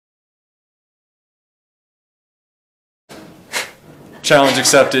Challenge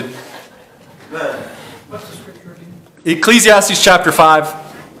accepted. What's the scripture again? Ecclesiastes chapter 5.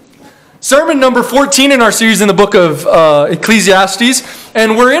 Sermon number 14 in our series in the book of Ecclesiastes.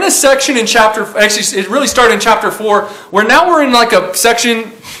 And we're in a section in chapter, actually it really started in chapter 4, where now we're in like a section,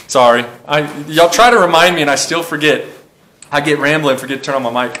 sorry, y'all try to remind me and I still forget. I get rambling, forget to turn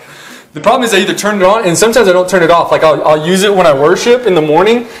on my mic. The problem is I either turn it on and sometimes I don't turn it off. Like I'll use it when I worship in the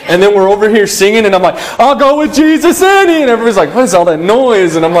morning and then we're over here singing and I'm like, I'll go with Jesus any. And everybody's like, what is all that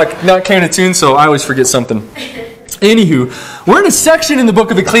noise? And I'm like, not carrying a tune, so I always forget something. Anywho, we're in a section in the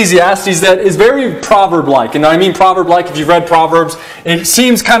book of Ecclesiastes that is very proverb-like. And I mean proverb-like, if you've read Proverbs, it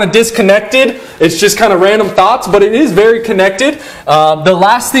seems kind of disconnected. It's just kind of random thoughts, but it is very connected. The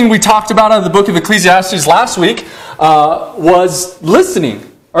last thing we talked about out of the book of Ecclesiastes last week was listening.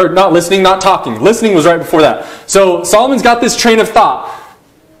 Or not listening, not talking. Listening was right before that. So Solomon's got this train of thought.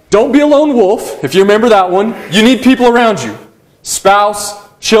 Don't be a lone wolf, if you remember that one. You need people around you. Spouse,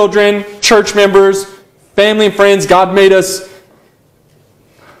 children, church members, family and friends. God made us,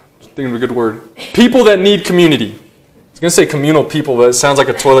 thinking of a good word, people that need community. I was going to say communal people, but it sounds like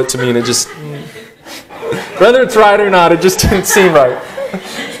a toilet to me, and it just, whether it's right or not, it just didn't seem right.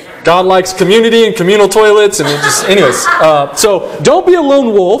 God likes community and communal toilets, and it just, anyways. So don't be a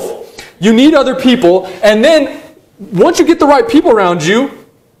lone wolf. You need other people, and then once you get the right people around you,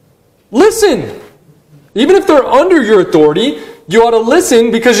 listen. Even if they're under your authority, you ought to listen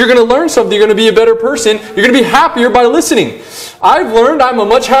because you're going to learn something. You're going to be a better person. You're going to be happier by listening. I've learned I'm a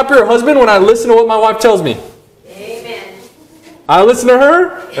much happier husband when I listen to what my wife tells me. Amen. I listen to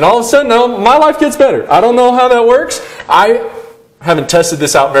her, and all of a sudden, my life gets better. I don't know how that works. I haven't tested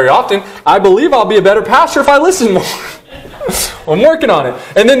this out very often. I believe I'll be a better pastor if I listen more. I'm working on it.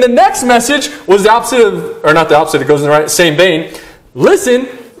 And then the next message was the opposite of, or not the opposite, it goes in the same vein. Listen,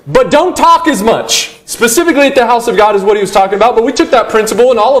 but don't talk as much. Specifically at the house of God is what he was talking about, but we took that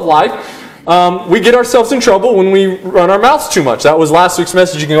principle in all of life. We get ourselves in trouble when we run our mouths too much. That was last week's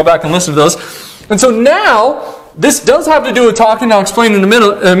message. You can go back and listen to those. And so now, this does have to do with talking. I'll explain in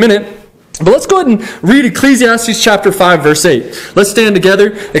a minute. But let's go ahead and read Ecclesiastes chapter 5, verse 8. Let's stand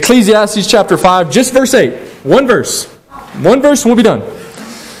together. Ecclesiastes chapter 5, just verse 8. One verse. One verse and we'll be done.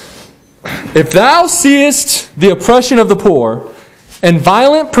 If thou seest the oppression of the poor, and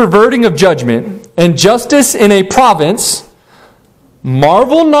violent perverting of judgment, and justice in a province,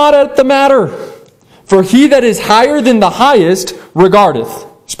 marvel not at the matter. For he that is higher than the highest regardeth.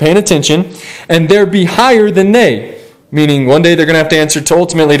 Just paying attention. And there be higher than they. Meaning one day they're going to have to answer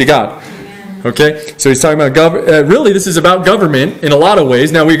ultimately to God. Okay, so he's talking about really this is about government in a lot of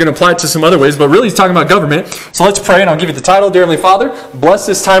ways. Now we're going to apply it to some other ways, but really he's talking about government. So let's pray and I'll give you the title. Dear Heavenly Father, bless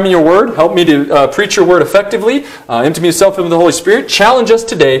this time in your word. Help me to preach your word effectively. Empty me of self with the Holy Spirit. Challenge us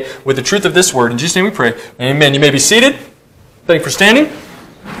today with the truth of this word. In Jesus' name we pray. Amen. You may be seated. Thank you for standing.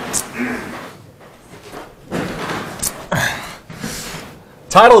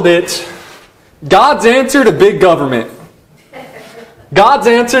 Titled it, God's Answer to Big Government. God's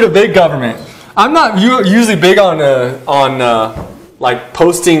answer to big government. I'm not usually big on like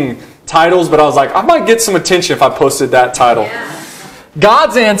posting titles, but I was like, I might get some attention if I posted that title. Yeah.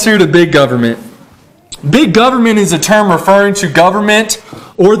 God's answer to big government. Big government is a term referring to government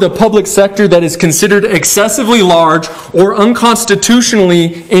or the public sector that is considered excessively large or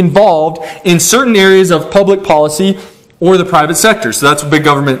unconstitutionally involved in certain areas of public policy or the private sector. So that's what big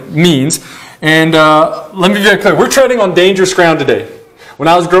government means. And let me be very clear. We're treading on dangerous ground today. When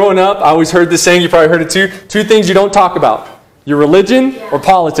I was growing up, I always heard this saying, you probably heard it too, two things you don't talk about. Your religion or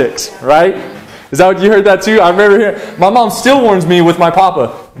politics, right? Is that what you heard that too? I remember hearing, my mom still warns me with my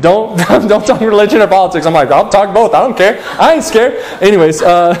papa, don't talk religion or politics. I'm like, I'll talk both. I don't care. I ain't scared. Anyways,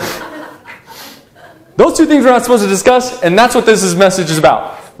 those two things we're not supposed to discuss, and that's what this message is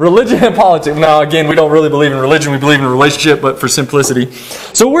about. Religion and politics. Now, again, we don't really believe in religion. We believe in a relationship, but for simplicity.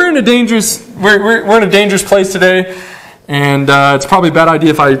 So we're in a dangerous place today. And it's probably a bad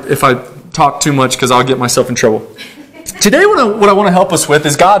idea if I talk too much because I'll get myself in trouble. Today what I want to help us with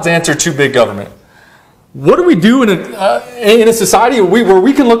is God's answer to big government. What do we do in a society where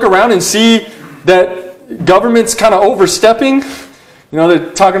we can look around and see that government's kind of overstepping? You know,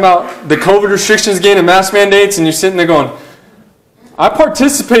 they're talking about the COVID restrictions again and mask mandates, and you're sitting there going, I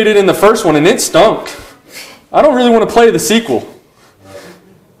participated in the first one and it stunk. I don't really want to play the sequel.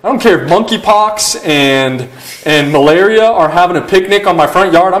 I don't care if monkeypox and malaria are having a picnic on my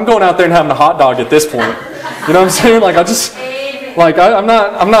front yard. I'm going out there and having a hot dog at this point. You know what I'm saying? Like Like I'm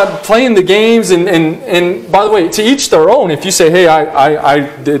not playing the games. And by the way, to each their own. If you say, hey,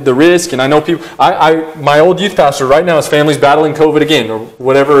 I did the risk, and I know people. My old youth pastor right now, his family's battling COVID again, or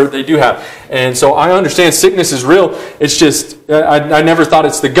whatever they do have. And so I understand sickness is real. It's just I never thought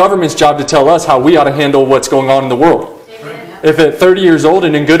it's the government's job to tell us how we ought to handle what's going on in the world. If at 30 years old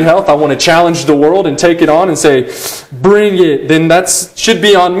and in good health, I want to challenge the world and take it on and say, bring it, then that should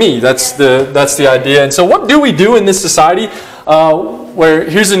be on me. That's the idea. And so what do we do in this society? Where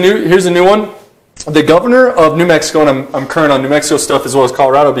here's a new one. The governor of New Mexico, and I'm current on New Mexico stuff as well as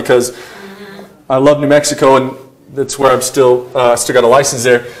Colorado because I love New Mexico and that's where I'm still got a license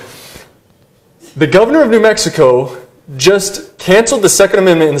there. The governor of New Mexico just canceled the Second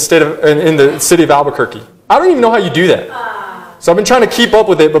Amendment in the city of Albuquerque. I don't even know how you do that. So I've been trying to keep up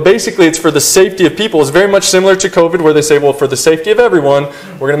with it, but basically it's for the safety of people. It's very much similar to COVID where they say, well, for the safety of everyone,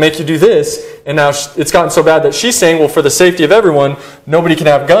 we're going to make you do this. And now it's gotten so bad that she's saying, well, for the safety of everyone, nobody can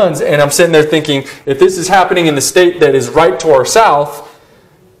have guns. And I'm sitting there thinking, if this is happening in the state that is right to our south,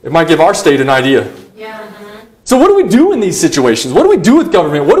 it might give our state an idea. Yeah. So what do we do in these situations? What do we do with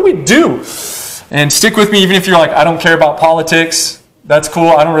government? What do we do? And stick with me even if you're like, I don't care about politics. That's cool.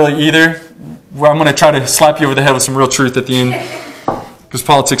 I don't really either. Where I'm going to try to slap you over the head with some real truth at the end, because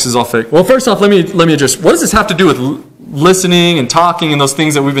politics is all fake. Well, first off, let me address, what does this have to do with listening and talking and those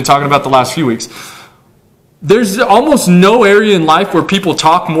things that we've been talking about the last few weeks? There's almost no area in life where people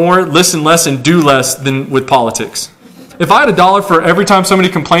talk more, listen less, and do less than with politics. If I had $1 for every time somebody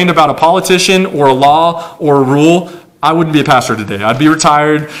complained about a politician or a law or a rule, I wouldn't be a pastor today. I'd be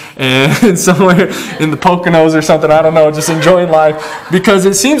retired and somewhere in the Poconos or something, I don't know, just enjoying life. Because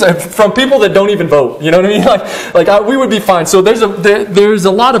it seems like from people that don't even vote, you know what I mean? We would be fine. So there's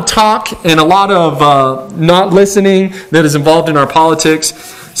a lot of talk and a lot of not listening that is involved in our politics.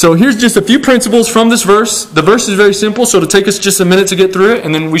 So here's just a few principles from this verse. The verse is very simple, so it'll take us just a minute to get through it,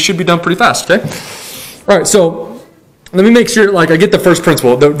 and then we should be done pretty fast, okay? All right, so let me make sure I get the first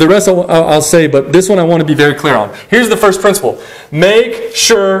principle. The rest I'll say, but this one I want to be very clear on. Here's the first principle. Make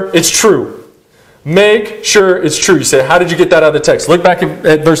sure it's true. Make sure it's true. You say, how did you get that out of the text? Look back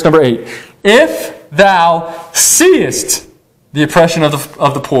at verse number 8. If thou seest the oppression of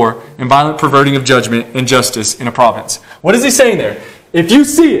the poor and violent perverting of judgment and justice in a province. What is he saying there? If you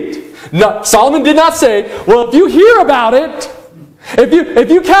see it. No, Solomon did not say, well, if you hear about it, if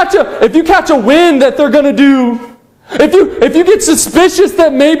you catch a wind that they're going to do, if you get suspicious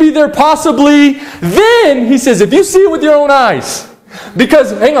that maybe they're possibly, then, he says, if you see it with your own eyes.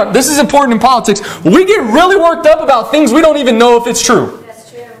 Because, hang on, this is important in politics. We get really worked up about things we don't even know if it's true.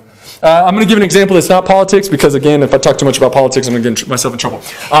 That's true. I'm going to give an example that's not politics, because, again, if I talk too much about politics, I'm going to get myself in trouble.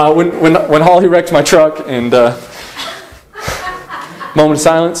 When Holly wrecked my truck, and moment of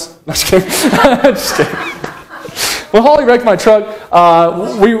silence. No, just kidding. Just kidding. When Holly wrecked my truck,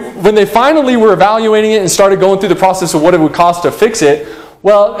 when they finally were evaluating it and started going through the process of what it would cost to fix it,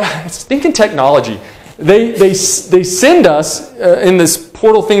 well, it's thinking technology. They send us in this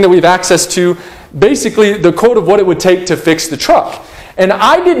portal thing that we have access to, basically the quote of what it would take to fix the truck. And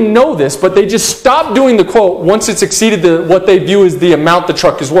I didn't know this, but they just stopped doing the quote once it's exceeded what they view as the amount the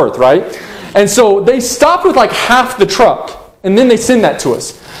truck is worth, right? And so they stopped with like half the truck, and then they send that to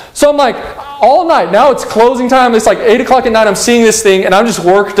us. So I'm like, all night, now it's closing time, it's like 8 o'clock at night, I'm seeing this thing, and I'm just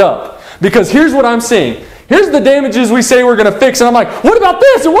worked up. Because here's what I'm seeing. Here's the damages we say we're going to fix, and I'm like, what about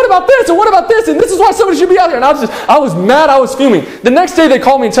this, and what about this, and what about this, and this is why somebody should be out here. And I was mad, I was fuming. The next day they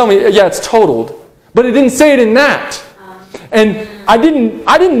call me and tell me, yeah, it's totaled. But it didn't say it in that. And I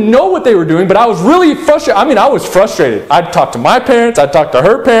didn't know what they were doing, but I was really frustrated. I mean, I was frustrated. I'd talked to my parents. I'd talked to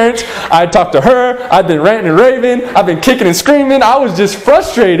her parents. I'd talked to her. I'd been ranting and raving. I've been kicking and screaming. I was just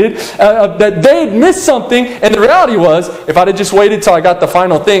frustrated that they'd missed something. And the reality was, if I'd have just waited till I got the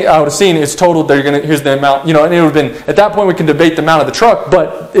final thing, I would have seen it's totaled. Here's the amount. And it would have been, at that point, we can debate the amount of the truck,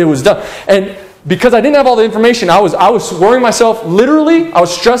 but it was done. And because I didn't have all the information, I was worrying myself. Literally, I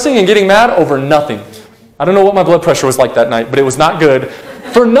was stressing and getting mad over nothing. I don't know what my blood pressure was like that night, but it was not good.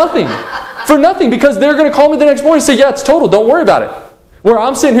 For nothing. For nothing, because they're going to call me the next morning and say, yeah, it's total. Don't worry about it. Where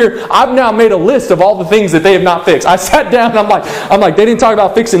I'm sitting here, I've now made a list of all the things that they have not fixed. I sat down and I'm like, they didn't talk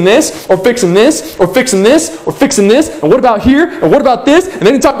about fixing this, or fixing this, or fixing this, or fixing this, and what about here, and what about this, and they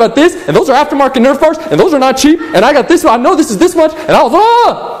didn't talk about this, and those are aftermarket Nerf bars, and those are not cheap, and I got this, I know this is this much, and I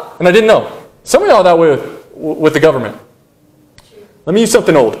was, and I didn't know. Some of y'all are that way with the government. Let me use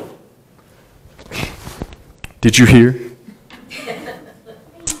something old. Did you hear?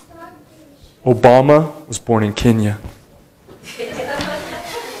 Obama was born in Kenya.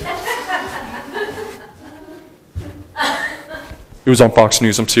 It was on Fox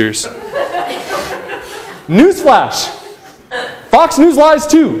News, I'm serious. Newsflash. Fox News lies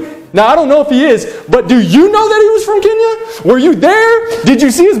too. Now, I don't know if he is, but do you know that he was from Kenya? Were you there? Did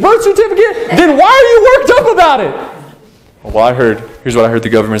you see his birth certificate? Then why are you worked up about it? Well, here's what I heard the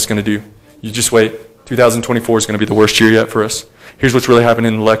government's going to do. You just wait. 2024 is going to be the worst year yet for us. Here's what's really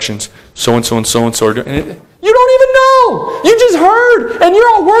happening in elections. So-and-so and so-and-so are doing it. You don't even know. You just heard, and you're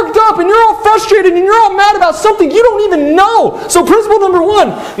all worked up, and you're all frustrated, and you're all mad about something you don't even know. So principle number 1,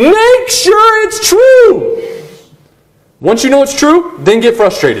 make sure it's true. Once you know it's true, then get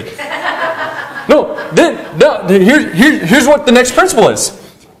frustrated. Here's what the next principle is.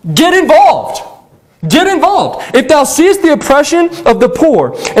 Get involved. Get involved. If thou seest the oppression of the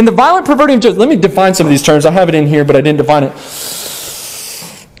poor and the violent perverting of justice. Let me define some of these terms. I have it in here, but I didn't define it.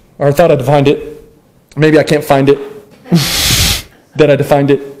 Or I thought I defined it. Maybe I can't find it. That I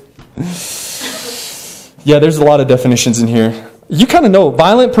defined it. Yeah, there's a lot of definitions in here. You kind of know.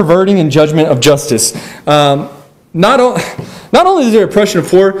 Violent perverting and judgment of justice. Not only is there oppression of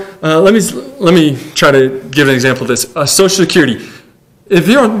poor, let me try to give an example of this. Social Security. If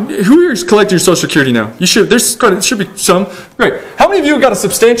you're who is collecting your Social Security now? You should. There should be some. Great. How many of you have got a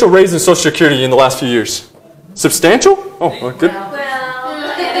substantial raise in Social Security in the last few years? Substantial? Oh, well, good.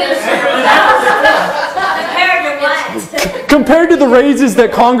 Compared to the raises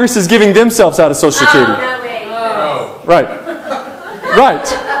that Congress is giving themselves out of Social Security. Right. Right.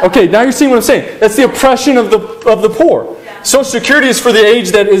 Okay, now you're seeing what I'm saying. That's the oppression of the poor. Social Security is for the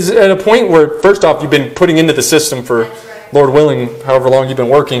age that is at a point where, first off, you've been putting into the system for, Lord willing, however long you've been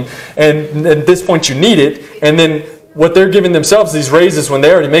working. And at this point, you need it. And then what they're giving themselves, these raises, when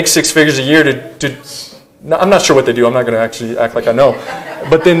they already make 6 figures a year I'm not sure what they do. I'm not going to actually act like I know.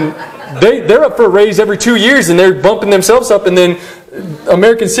 But then they're up for a raise every 2 years, and they're bumping themselves up. And then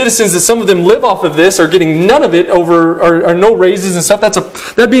American citizens, that some of them live off of this, are getting none of it or no raises and stuff.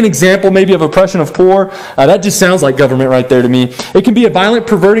 That'd be an example maybe of oppression of poor. That just sounds like government right there to me. It can be a violent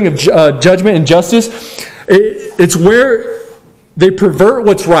perverting of judgment and justice. It's where they pervert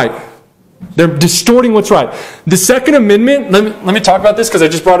what's right. They're distorting what's right. The Second Amendment, let me talk about this because I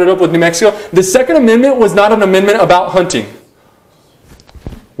just brought it up with New Mexico. The Second Amendment was not an amendment about hunting.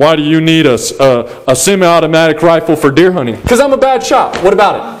 Why do you need a semi-automatic rifle for deer hunting? Because I'm a bad shot. What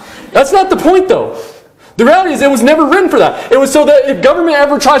about it? That's not the point, though. The reality is it was never written for that. It was so that if government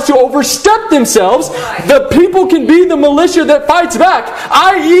ever tries to overstep themselves, the people can be the militia that fights back,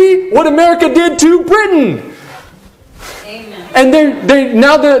 i.e. what America did to Britain. And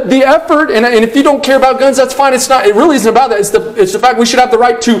now the effort, and if you don't care about guns, that's fine. It's not. It really isn't about that. It's the fact we should have the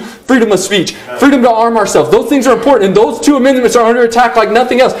right to freedom of speech, freedom to arm ourselves. Those things are important, and those 2 amendments are under attack like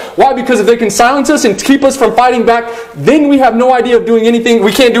nothing else. Why? Because if they can silence us and keep us from fighting back, then we have no idea of doing anything.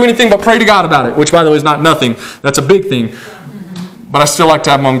 We can't do anything but pray to God about it, which, by the way, is not nothing. That's a big thing. But I still like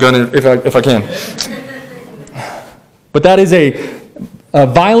to have my own gun if I can. But that is a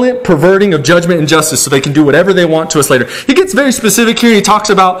violent perverting of judgment and justice, so they can do whatever they want to us later. He gets very specific here. He talks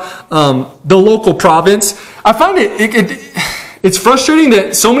about the local province. I find it's frustrating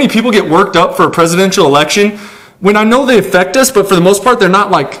that so many people get worked up for a presidential election when I know they affect us, but for the most part, they're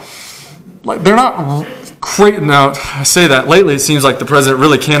not they're not great. Now, I say that lately, it seems like the president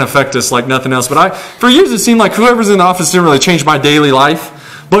really can affect us like nothing else. But for years, it seemed like whoever's in office didn't really change my daily life.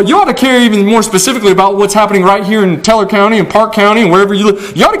 But you ought to care even more specifically about what's happening right here in Teller County and Park County and wherever you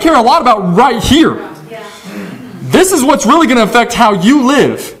live. You ought to care a lot about right here. Yeah. This is what's really going to affect how you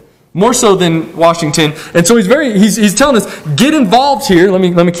live, more so than Washington. And so he's telling us, get involved here. Let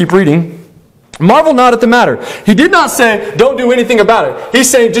me keep reading. Marvel not at the matter. He did not say, don't do anything about it. He's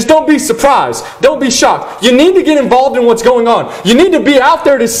saying, just don't be surprised. Don't be shocked. You need to get involved in what's going on. You need to be out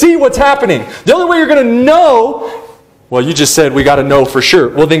there to see what's happening. The only way you're going to know. Well, you just said we got to know for sure.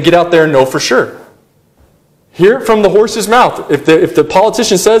 Well, then get out there and know for sure. Hear it from the horse's mouth. If the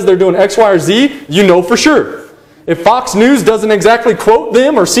politician says they're doing X, Y, or Z, you know for sure. If Fox News doesn't exactly quote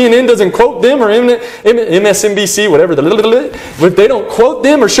them, or CNN doesn't quote them, or MSNBC, whatever, if they don't quote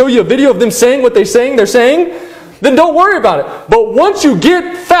them or show you a video of them saying what they're saying, then don't worry about it. But once you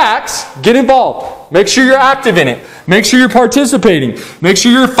get facts, get involved. Make sure you're active in it. Make sure you're participating. Make sure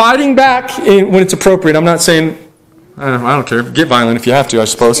you're fighting back when it's appropriate. I'm not saying... I don't care. Get violent if you have to, I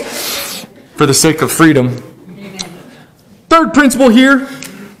suppose, for the sake of freedom. Third principle here,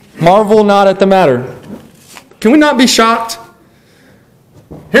 marvel not at the matter. Can we not be shocked?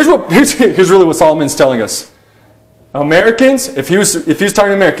 Here's really what Solomon's telling us. Americans, if he was talking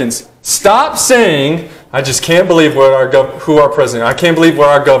to Americans, stop saying, I just can't believe who our president, I can't believe where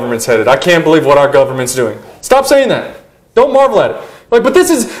our government's headed. I can't believe what our government's doing. Stop saying that. Don't marvel at it. Like, but this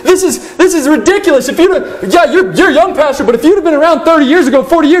is ridiculous. If you're a young pastor, but if you'd have been around 30 years ago,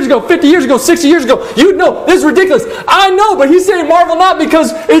 40 years ago, 50 years ago, 60 years ago, you'd know this is ridiculous. I know, but he's saying marvel not,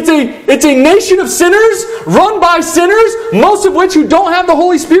 because it's a nation of sinners, run by sinners, most of which who don't have the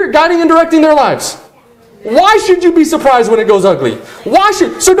Holy Spirit guiding and directing their lives. Why should you be surprised when it goes ugly?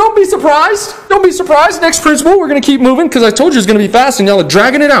 So don't be surprised. Don't be surprised. Next principle, we're going to keep moving, because I told you it's going to be fast and y'all are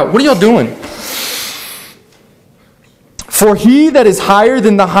dragging it out. What are y'all doing? For he that is higher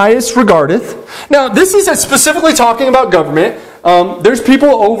than the highest regardeth. Now, this is specifically talking about government. There's people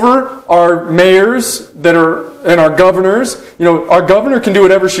over our mayors and our governors. You know, our governor can do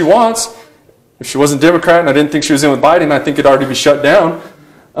whatever she wants. If she wasn't Democrat and I didn't think she was in with Biden, I think it'd already be shut down.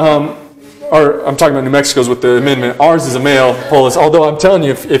 Or I'm talking about New Mexico's with the amendment. Ours is a male polis. Although I'm telling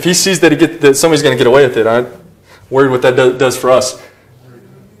you, if he sees that somebody's going to get away with it, I'm worried what that does for us.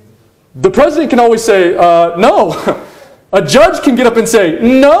 The president can always say, no. A judge can get up and say,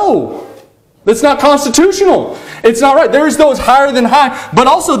 no, that's not constitutional. It's not right. There is those higher than high. But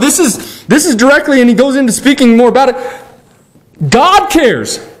also this is directly, and he goes into speaking more about it. God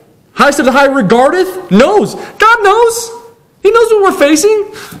cares. Highest of the high regardeth, knows. God knows. He knows what we're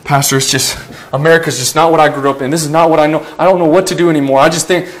facing. Pastor, it's just, America's just not what I grew up in. This is not what I know. I don't know what to do anymore. I just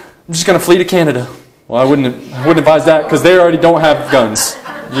think I'm just going to flee to Canada. Well, I wouldn't advise that, because they already don't have guns.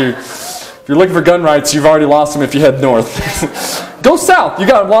 If you're looking for gun rights, you've already lost them if you head north. Go south. You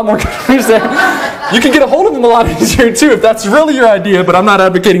got a lot more countries there. You can get a hold of them a lot easier too, if that's really your idea, but I'm not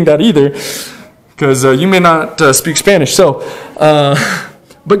advocating that either, because you may not speak Spanish.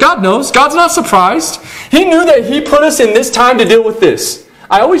 But God knows. God's not surprised. He knew that He put us in this time to deal with this.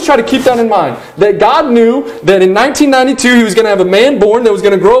 I always try to keep that in mind, that God knew that in 1992 He was going to have a man born that was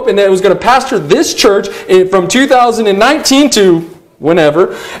going to grow up and that was going to pastor this church from 2019 to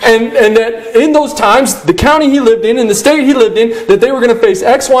whenever, and that in those times, the county he lived in and the state he lived in, that they were going to face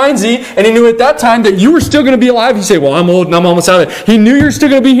X, Y, and Z, and he knew at that time that you were still going to be alive. You say, well, I'm old and I'm almost out of it. He knew you're still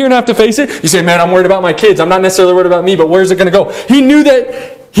going to be here and have to face it. You say, man, I'm worried about my kids. I'm not necessarily worried about me, but where's it going to go? He knew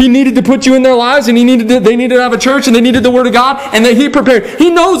that He needed to put you in their lives, and they needed to have a church, and they needed the Word of God, and that He prepared. He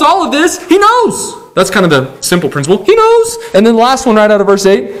knows all of this. He knows. That's kind of the simple principle. He knows. And then the last one right out of verse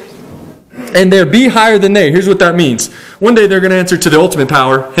 8. And there be higher than they. Here's what that means. One day they're going to answer to the ultimate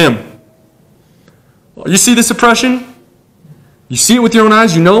power, Him. You see this oppression? You see it with your own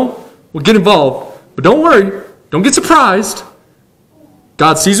eyes, you know? Well, get involved. But don't worry. Don't get surprised.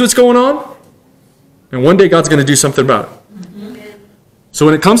 God sees what's going on. And one day God's going to do something about it. So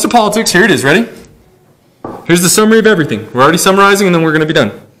when it comes to politics, here it is. Ready? Here's the summary of everything. We're already summarizing and then we're going to be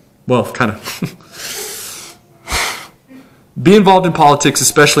done. Well, kind of. Be involved in politics,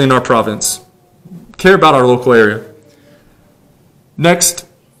 especially in our province. Care about our local area. Next,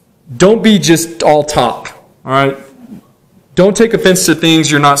 don't be just all talk. All right? Don't take offense to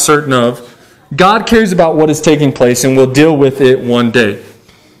things you're not certain of. God cares about what is taking place and will deal with it one day.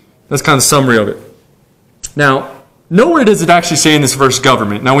 That's kind of the summary of it. Now, nowhere does it actually say in this verse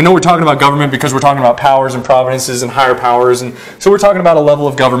government. Now, we know we're talking about government because we're talking about powers and providences and higher powers. And so we're talking about a level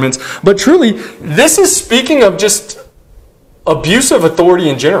of governments. But truly, this is speaking of just abuse of authority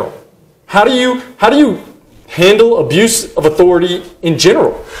in general. How do you handle abuse of authority in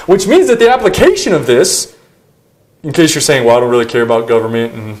general? Which means that the application of this, in case you're saying, well, I don't really care about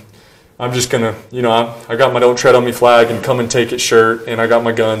government and I'm just going to, I got my don't tread on me flag and come and take it shirt and I got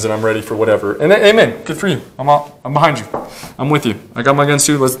my guns and I'm ready for whatever. And amen, good for you. I'm behind you. I'm with you. I got my guns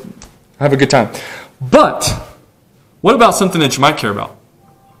too. Let's have a good time. But what about something that you might care about?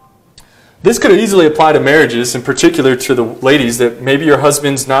 This could easily apply to marriages, in particular to the ladies, that maybe your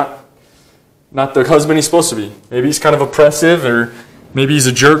husband's not the husband he's supposed to be. Maybe he's kind of oppressive, or maybe he's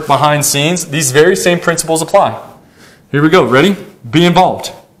a jerk behind scenes. These very same principles apply. Here we go. Ready? Be involved.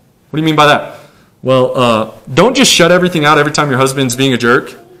 What do you mean by that? Well, don't just shut everything out every time your husband's being a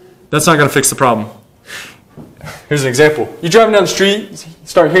jerk. That's not going to fix the problem. Here's an example. You're driving down the street,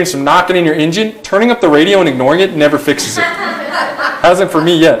 start hearing some knocking in your engine, turning up the radio and ignoring it never fixes it. Hasn't for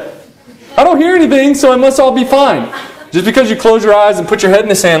me yet. I don't hear anything, so it must all be fine. Just because you close your eyes and put your head in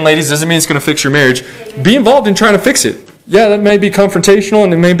the sand, ladies, doesn't mean it's going to fix your marriage. Be involved in trying to fix it. Yeah, that may be confrontational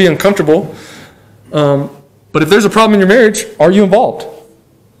and it may be uncomfortable. But if there's a problem in your marriage, are you involved?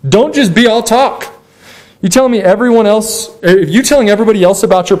 Don't just be all talk. You telling me everyone else, if you telling everybody else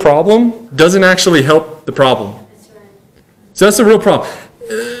about your problem doesn't actually help the problem. So that's the real problem.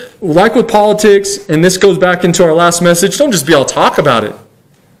 Like with politics, and this goes back into our last message, don't just be all talk about it.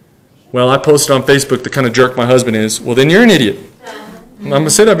 Well, I posted on Facebook the kind of jerk my husband is. Well, then you're an idiot. I'm going to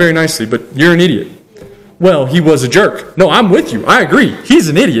say that very nicely, but you're an idiot. Well, he was a jerk. No, I'm with you. I agree. He's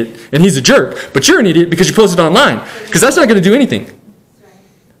an idiot, and he's a jerk. But you're an idiot because you posted online. Because that's not going to do anything.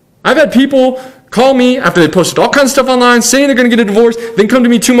 I've had people call me after they posted all kinds of stuff online saying they're going to get a divorce, then come to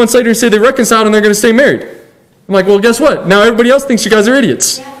me 2 months later and say they reconciled and they're going to stay married. I'm like, well, guess what? Now everybody else thinks you guys are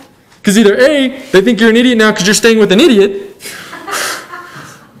idiots. Because either A, they think you're an idiot now because you're staying with an idiot,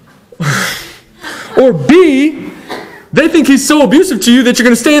 or B, they think he's so abusive to you that you're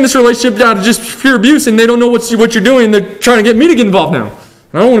going to stay in this relationship out of just pure abuse, and they don't know what you're doing. They're trying to get me to get involved now.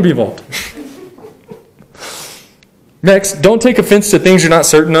 I don't want to be involved. Next, don't take offense to things you're not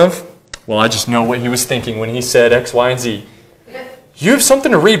certain of. Well, I just know what he was thinking when he said X, Y, and Z. You have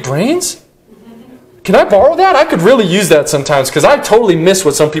something to read brains? Can I borrow that? I could really use that sometimes because I totally miss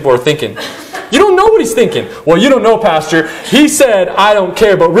what some people are thinking. You don't know what he's thinking. Well, you don't know, Pastor. He said, I don't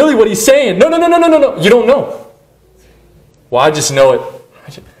care, but really what he's saying, no. You don't know. Well, I just know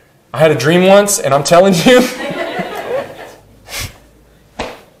it. I had a dream once, and I'm telling you,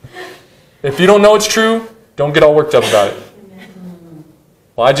 if you don't know it's true, don't get all worked up about it.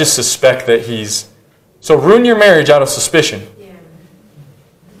 Well, I just suspect that he's... So ruin your marriage out of suspicion.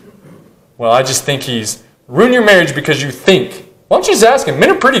 Well, I just think he's... Ruin your marriage because you think. Why don't you just ask him?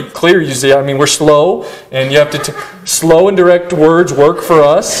 Men are pretty clear usually. I mean, we're slow, and you have to... slow and direct words work for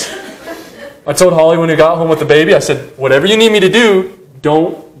us. I told Holly when we got home with the baby, I said, whatever you need me to do,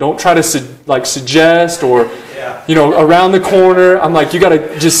 don't try to suggest or, around the corner. I'm like, you got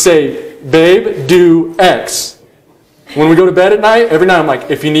to just say, babe, do X. When we go to bed at night, every night I'm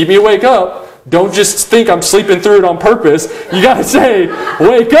like, if you need me to wake up, don't just think I'm sleeping through it on purpose. You got to say,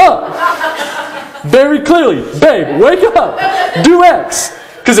 wake up. Very clearly, babe, wake up. Do X.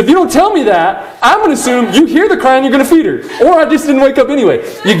 Because if you don't tell me that, I'm going to assume you hear the cry and you're going to feed her. Or I just didn't wake up anyway.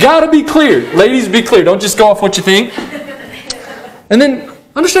 You got to be clear. Ladies, be clear. Don't just go off what you think. And then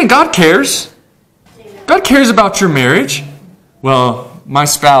understand God cares. God cares about your marriage. Well, my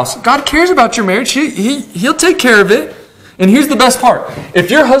spouse, God cares about your marriage. He'll take care of it. And here's the best part. If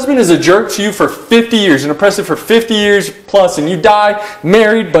your husband is a jerk to you for 50 years, and oppressive for 50 years plus, and you die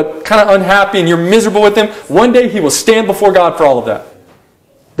married but kind of unhappy and you're miserable with him, one day he will stand before God for all of that.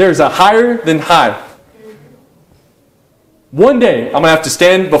 There's a higher than high. One day, I'm going to have to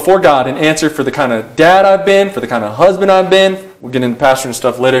stand before God and answer for the kind of dad I've been, for the kind of husband I've been. We'll get into pastor and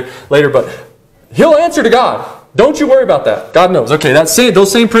stuff later, but he'll answer to God. Don't you worry about that. God knows. Okay,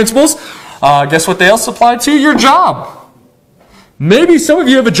 those same principles. Guess what they also apply to? Your job. Maybe some of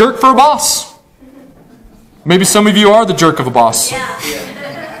you have a jerk for a boss. Maybe some of you are the jerk of a boss.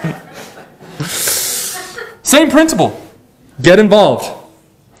 Same principle. Get involved.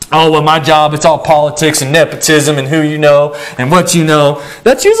 Oh, well, my job, it's all politics and nepotism and who you know and what you know.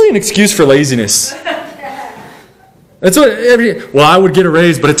 That's usually an excuse for laziness. That's what I would get a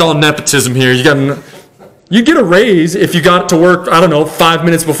raise, but it's all nepotism here. You get a raise if you got to work, 5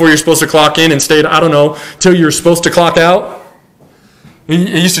 minutes before you're supposed to clock in and stayed, till you're supposed to clock out.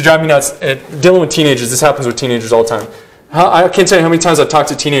 It used to drive me nuts. Dealing with teenagers, this happens with teenagers all the time. I can't tell you how many times I've talked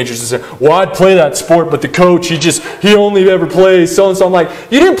to teenagers and say, well, I'd play that sport, but the coach, he only ever plays so-and-so. I'm like,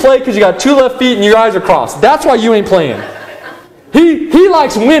 you didn't play because you got 2 left feet and your eyes are crossed. That's why you ain't playing. He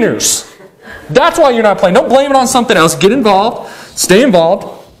likes winners. That's why you're not playing. Don't blame it on something else. Get involved. Stay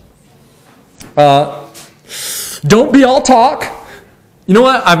involved. Don't be all talk. You know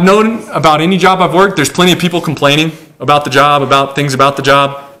what? I've known about any job I've worked, there's plenty of people complaining about the job, about things about the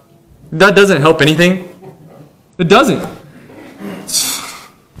job. That doesn't help anything. It doesn't.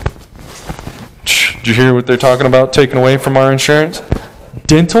 Did you hear what they're talking about taking away from our insurance?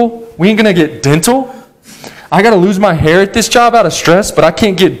 Dental? We ain't going to get dental? I got to lose my hair at this job out of stress, but I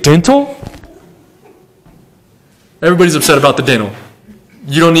can't get dental? Everybody's upset about the dental.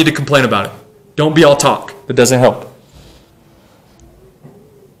 You don't need to complain about it. Don't be all talk. That doesn't help.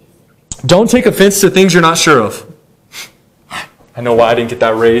 Don't take offense to things you're not sure of. I know why I didn't get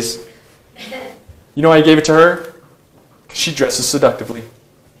that raise. You know why I gave it to her? Because she dresses seductively.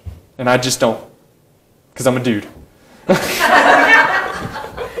 And I just don't. Because I'm a dude. Because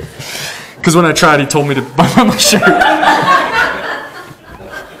when I tried, he told me to buy my shirt.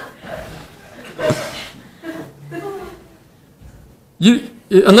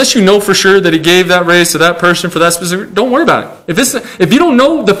 Unless you know for sure that he gave that raise to that person for that specific, don't worry about it. If you don't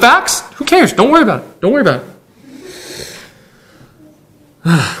know the facts, who cares? Don't worry about it. Don't worry about it.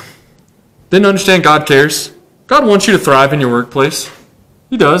 Then understand God cares. God wants you to thrive in your workplace.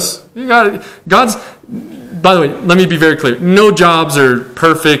 He does. By the way, let me be very clear. No jobs are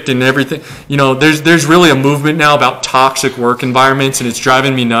perfect and everything. There's really a movement now about toxic work environments, and it's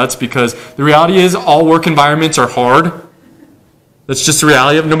driving me nuts because the reality is all work environments are hard. That's just the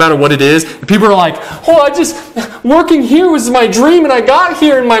reality of it, no matter what it is. And people are like, working here was my dream, and I got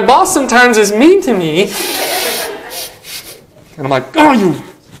here, and my boss sometimes is mean to me. And I'm like,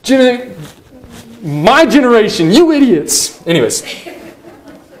 My generation, you idiots. Anyways,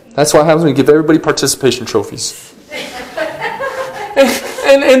 that's what happens when you give everybody participation trophies.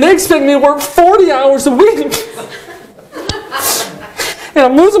 And they expect me to work 40 hours a week. And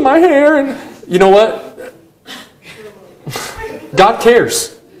I'm losing my hair. And you know what? God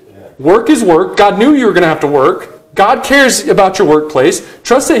cares. Work is work. God knew you were going to have to work. God cares about your workplace.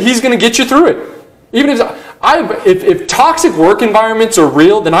 Trust that He's going to get you through it. Even if toxic work environments are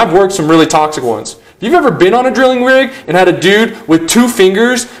real, then I've worked some really toxic ones. If you've ever been on a drilling rig and had a dude with 2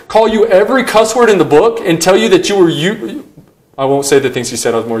 fingers call you every cuss word in the book and tell you that you were I won't say the things he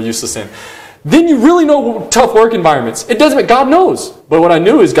said I was more useless in. Then you really know tough work environments. It doesn't, God knows. But what I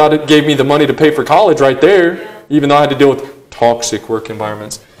knew is God gave me the money to pay for college right there, even though I had to deal with toxic work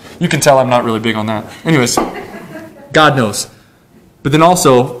environments. You can tell I'm not really big on that. Anyways, God knows. But then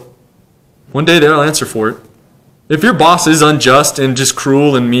also, one day they'll answer for it. If your boss is unjust and just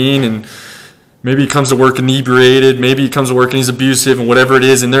cruel and mean, and maybe he comes to work inebriated, maybe he comes to work and he's abusive and whatever it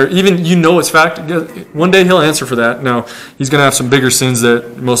is, and even you know it's fact, one day he'll answer for that. Now, he's going to have some bigger sins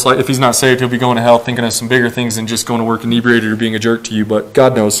that most likely, if he's not saved, he'll be going to hell thinking of some bigger things than just going to work inebriated or being a jerk to you, but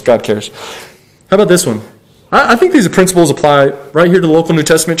God knows, God cares. How about this one? I think these principles apply right here to the local New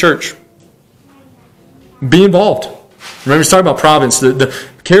Testament church. Be involved. Remember, he's talking about province.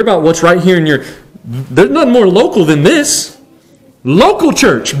 Care about what's right here in your... There's nothing more local than this. Local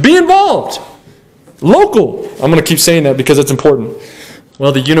church. Be involved. Local. I'm going to keep saying that because it's important.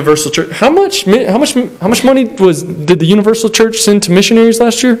 Well, the Universal Church. How much money did the Universal Church send to missionaries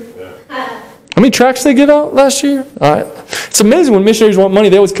last year? How many tracts they give out last year? It's amazing when missionaries want money,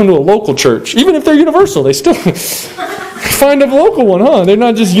 they always come to a local church. Even if they're universal, they still find a local one, huh? They're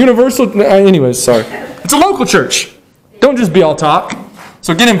not just universal. Anyways, sorry. It's a local church. Don't just be all talk.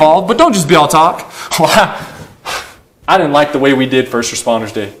 So get involved, but don't just be all talk. Well, I didn't like the way we did First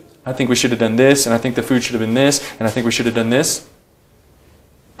Responders Day. I think we should have done this, and I think the food should have been this, and I think we should have done this.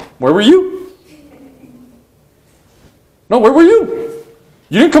 Where were you? No, where were you?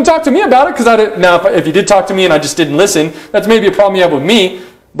 You didn't come talk to me about it because I didn't. Now, if you did talk to me and I just didn't listen, that's maybe a problem you have with me.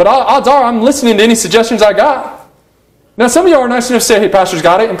 But odds are I'm listening to any suggestions I got. Now, some of you are nice enough to say, hey, pastor's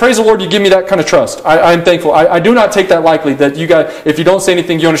got it. And praise the Lord, you give me that kind of trust. I'm thankful. I do not take that lightly that you guys, if you don't say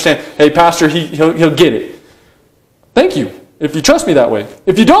anything, you understand, hey, pastor, he'll get it. Thank you. If you trust me that way.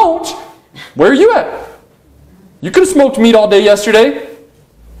 If you don't, where are you at? You could have smoked meat all day yesterday.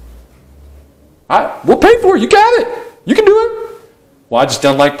 We'll pay for it. You got it. You can do it. Well, I just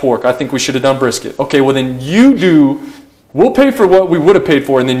don't like pork. I think we should have done brisket. Okay, well then you do. We'll pay for what we would have paid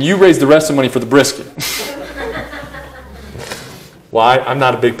for, and then you raise the rest of the money for the brisket. Well, I'm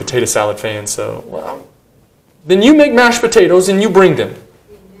not a big potato salad fan, so, well, then you make mashed potatoes and you bring them.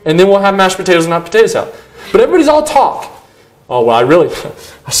 And then we'll have mashed potatoes and not potato salad. But everybody's all talk. Oh, well,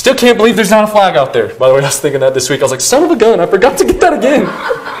 I still can't believe there's not a flag out there. By the way, I was thinking that this week. I was like, son of a gun, I forgot to get that again.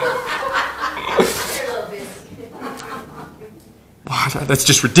 That's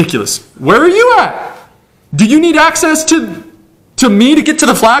just ridiculous. Where are you at? Do you need access to me to get to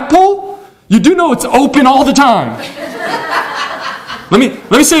the flagpole? You do know it's open all the time. Let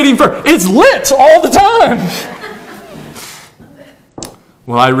me say it even further. It's lit all the time.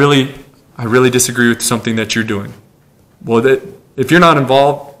 Well, I really disagree with something that you're doing. Well, if you're not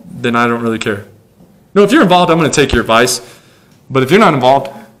involved, then I don't really care. No, if you're involved, I'm going to take your advice. But if you're not involved,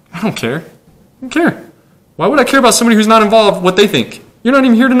 I don't care. I don't care. Why would I care about somebody who's not involved, what they think? You're not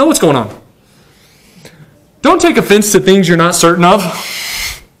even here to know what's going on. Don't take offense to things you're not certain of.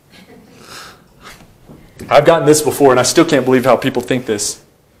 I've gotten this before, and I still can't believe how people think this.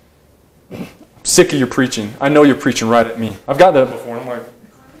 I'm sick of your preaching. I know you're preaching right at me. I've got that before. I'm like,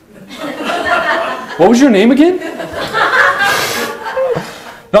 what was your name again?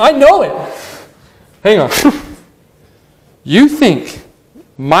 No, I know it. Hang on. You think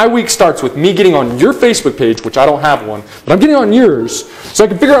my week starts with me getting on your Facebook page, which I don't have one, but I'm getting on yours, so I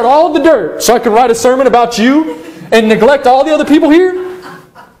can figure out all of the dirt, so I can write a sermon about you and neglect all the other people here?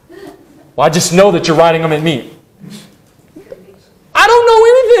 Well, I just know that you're writing them at me. I don't know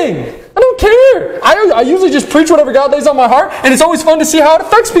anything. I don't care. I usually just preach whatever God lays on my heart, and it's always fun to see how it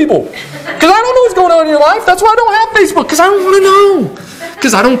affects people. Because I don't know what's going on in your life. That's why I don't have Facebook, because I don't want to know.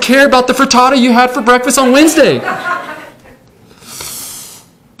 Because I don't care about the frittata you had for breakfast on Wednesday.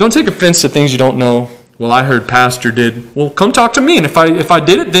 Don't take offense to things you don't know. Well, I heard pastor did. Well, come talk to me, and if I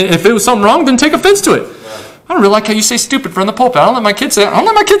did it, then if it was something wrong, then take offense to it. I don't really like how you say stupid from the pulpit. I don't let my kids say it. I don't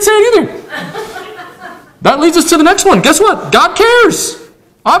let my kids say it either. That leads us to the next one. Guess what? God cares.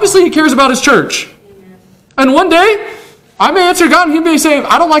 Obviously, He cares about His church. And one day, I may answer God, and He may say,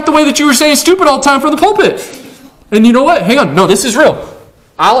 I don't like the way that you were saying stupid all the time from the pulpit. And you know what? Hang on. No, this is real.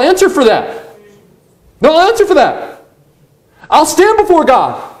 I'll answer for that. No, I'll answer for that. I'll stand before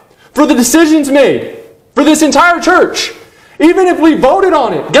God for the decisions made for this entire church. Even if we voted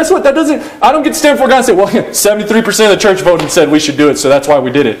on it. Guess what? I don't get to stand before God and say, well, 73% of the church voted and said we should do it, so that's why we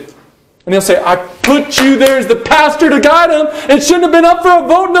did it. And he'll say, I put you there as the pastor to guide him. It shouldn't have been up for a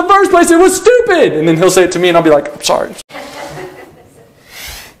vote in the first place. It was stupid. And then he'll say it to me and I'll be like, I'm sorry.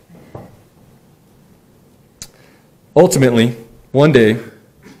 Ultimately, one day,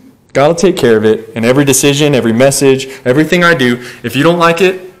 God will take care of it. And every decision, every message, everything I do, if you don't like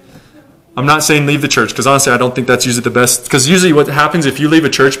it, I'm not saying leave the church, because honestly I don't think that's usually the best. Because usually what happens if you leave a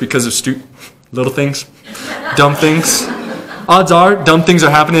church because of little things, dumb things, odds are dumb things are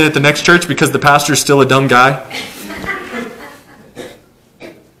happening at the next church because the pastor is still a dumb guy.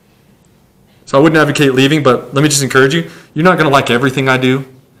 So I wouldn't advocate leaving, but let me just encourage you. You're not going to like everything I do.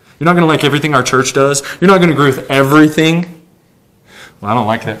 You're not going to like everything our church does. You're not going to agree with everything. Well, I don't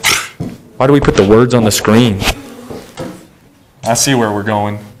like that. Why do we put the words on the screen? I see where we're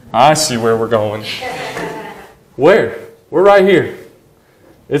going. I see where we're going. Where? We're right here.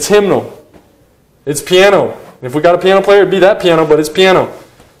 It's hymnal. It's piano. If we got a piano player, it'd be that piano, but it's piano.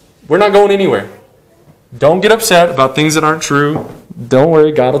 We're not going anywhere. Don't get upset about things that aren't true. Don't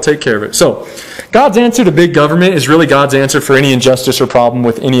worry, God will take care of it. So, God's answer to big government is really God's answer for any injustice or problem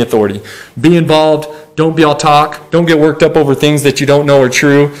with any authority. Be involved. Don't be all talk. Don't get worked up over things that you don't know are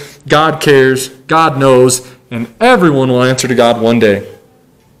true. God cares. God knows. And everyone will answer to God one day.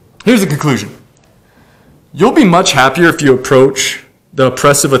 Here's the conclusion. You'll be much happier if you approach the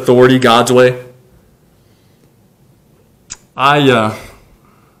oppressive authority God's way. I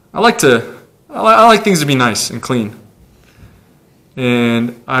like things to be nice and clean.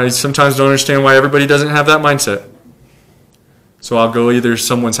 And I sometimes don't understand why everybody doesn't have that mindset. So I'll go either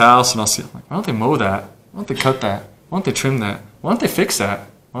someone's house and I'll see, why don't they mow that? Why don't they cut that? Why don't they trim that? Why don't they fix that?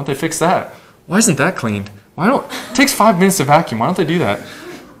 Why don't they fix that? Why isn't that cleaned? It takes 5 minutes to vacuum. Why don't they do that?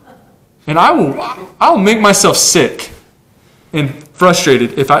 And I'll make myself sick and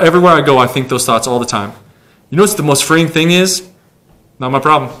frustrated if everywhere I go I think those thoughts all the time. You know what's the most freeing thing is? Not my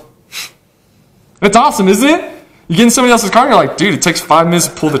problem. It's awesome, isn't it? You get in somebody else's car and you're like, dude, it takes 5 minutes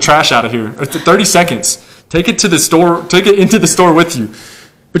to pull the trash out of here. Or 30 seconds. Take it to the store. Take it into the store with you.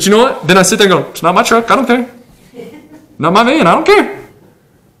 But you know what? Then I sit there and go, it's not my truck. I don't care. Not my van. I don't care.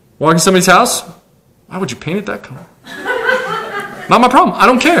 Walk in somebody's house. Why would you paint it that color? Not my problem. I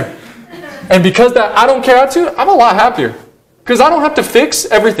don't care. And because that I don't care attitude, I'm a lot happier. Because I don't have to fix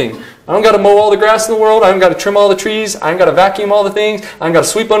everything. I don't got to mow all the grass in the world. I don't got to trim all the trees. I ain't got to vacuum all the things. I ain't got to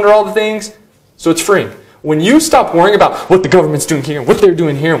sweep under all the things. So it's freeing. When you stop worrying about what the government's doing here, and what they're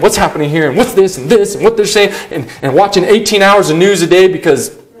doing here, and what's happening here, and what's this, and what they're saying, and watching 18 hours of news a day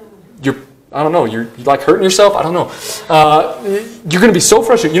because you're like hurting yourself. I don't know. You're going to be so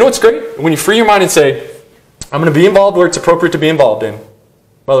frustrated. You know what's great? When you free your mind and say, I'm going to be involved where it's appropriate to be involved in.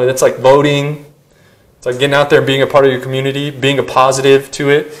 By the way, that's like voting. It's like getting out there and being a part of your community, being a positive to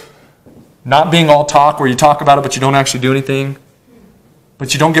it. Not being all talk where you talk about it but you don't actually do anything.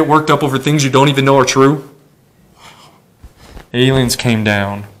 But you don't get worked up over things you don't even know are true. Aliens came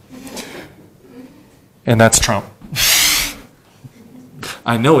down. And that's Trump.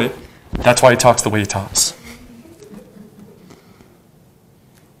 I know it. That's why he talks the way he talks.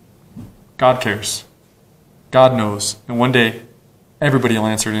 God cares. God knows. And one day, everybody will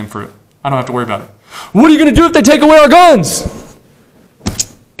answer to him for it. I don't have to worry about it. What are you going to do if they take away our guns?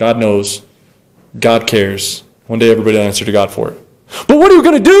 God knows. God cares. One day, everybody will answer to God for it. But what are you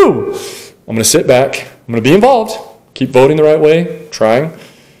going to do? I'm going to sit back. I'm going to be involved. Keep voting the right way. Trying.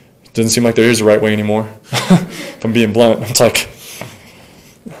 It doesn't seem like there is a right way anymore. If I'm being blunt. It's like,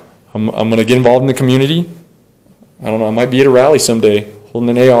 I'm going to get involved in the community. I don't know. I might be at a rally someday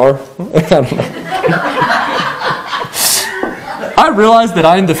holding an AR. I don't know. I realize that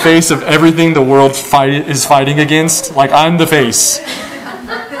I'm the face of everything the world is fighting against. Like, I'm the face.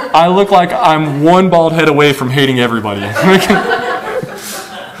 I look like I'm one bald head away from hating everybody.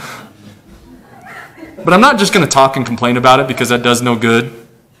 But I'm not just going to talk and complain about it because that does no good.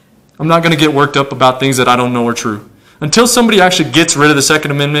 I'm not going to get worked up about things that I don't know are true. Until somebody actually gets rid of the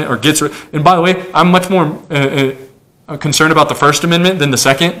Second Amendment or gets rid... And by the way, I'm much more concerned about the First Amendment than the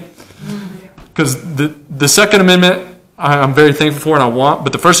Second. Because the Second Amendment, I'm very thankful for and I want,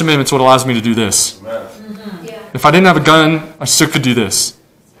 but the First Amendment's what allows me to do this. Mm-hmm. Yeah. If I didn't have a gun, I still could do this.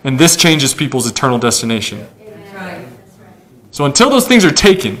 And this changes people's eternal destination. That's right. So until those things are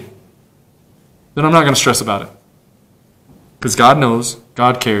taken, then I'm not going to stress about it. Because God knows,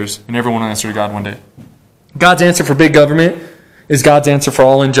 God cares, and everyone will answer to God one day. God's answer for big government is God's answer for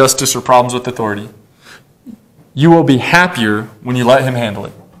all injustice or problems with authority. you will be happier when you let him handle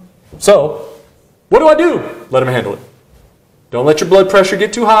it. So, what do? Let him handle it. Don't let your blood pressure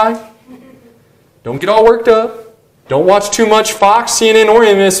get too high. Don't get all worked up. Don't watch too much Fox, CNN, or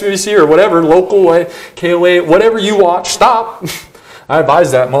MSNBC, or whatever, local, KOA, whatever you watch. Stop. I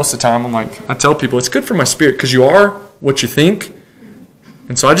advise that most of the time. I tell people, it's good for my spirit because you are what you think.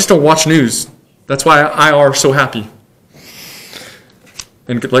 And so I just don't watch news. That's why I are so happy.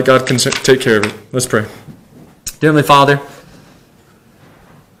 And let God take care of it. Let's pray. Dear Heavenly Father,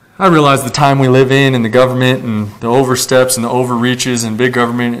 I realize the time we live in and the government and the oversteps and the overreaches and big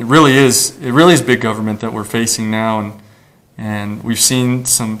government, it really is big government that we're facing now. And we've seen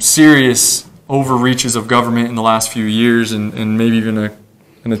some serious overreaches of government in the last few years and maybe even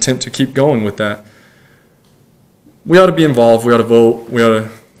an attempt to keep going with that. We ought to be involved. We ought to vote. We ought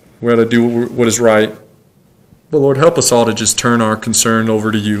to do what is right. But Lord, help us all to just turn our concern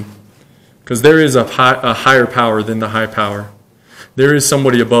over to you. Because there is a higher power than the high power. There is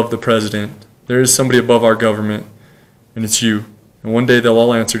somebody above the president. There is somebody above our government. And it's you. And one day they'll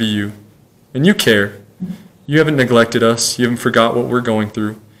all answer to you. And you care. You haven't neglected us. You haven't forgot what we're going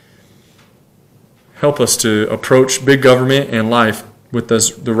through. Help us to approach big government and life with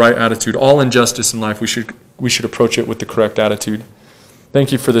the right attitude. All injustice in life, we should approach it with the correct attitude.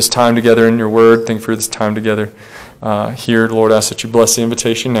 Thank you for this time together in your word. Thank you for this time together here. Lord, I ask that you bless the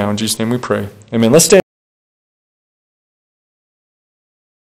invitation now. In Jesus' name we pray. Amen. Let's stand.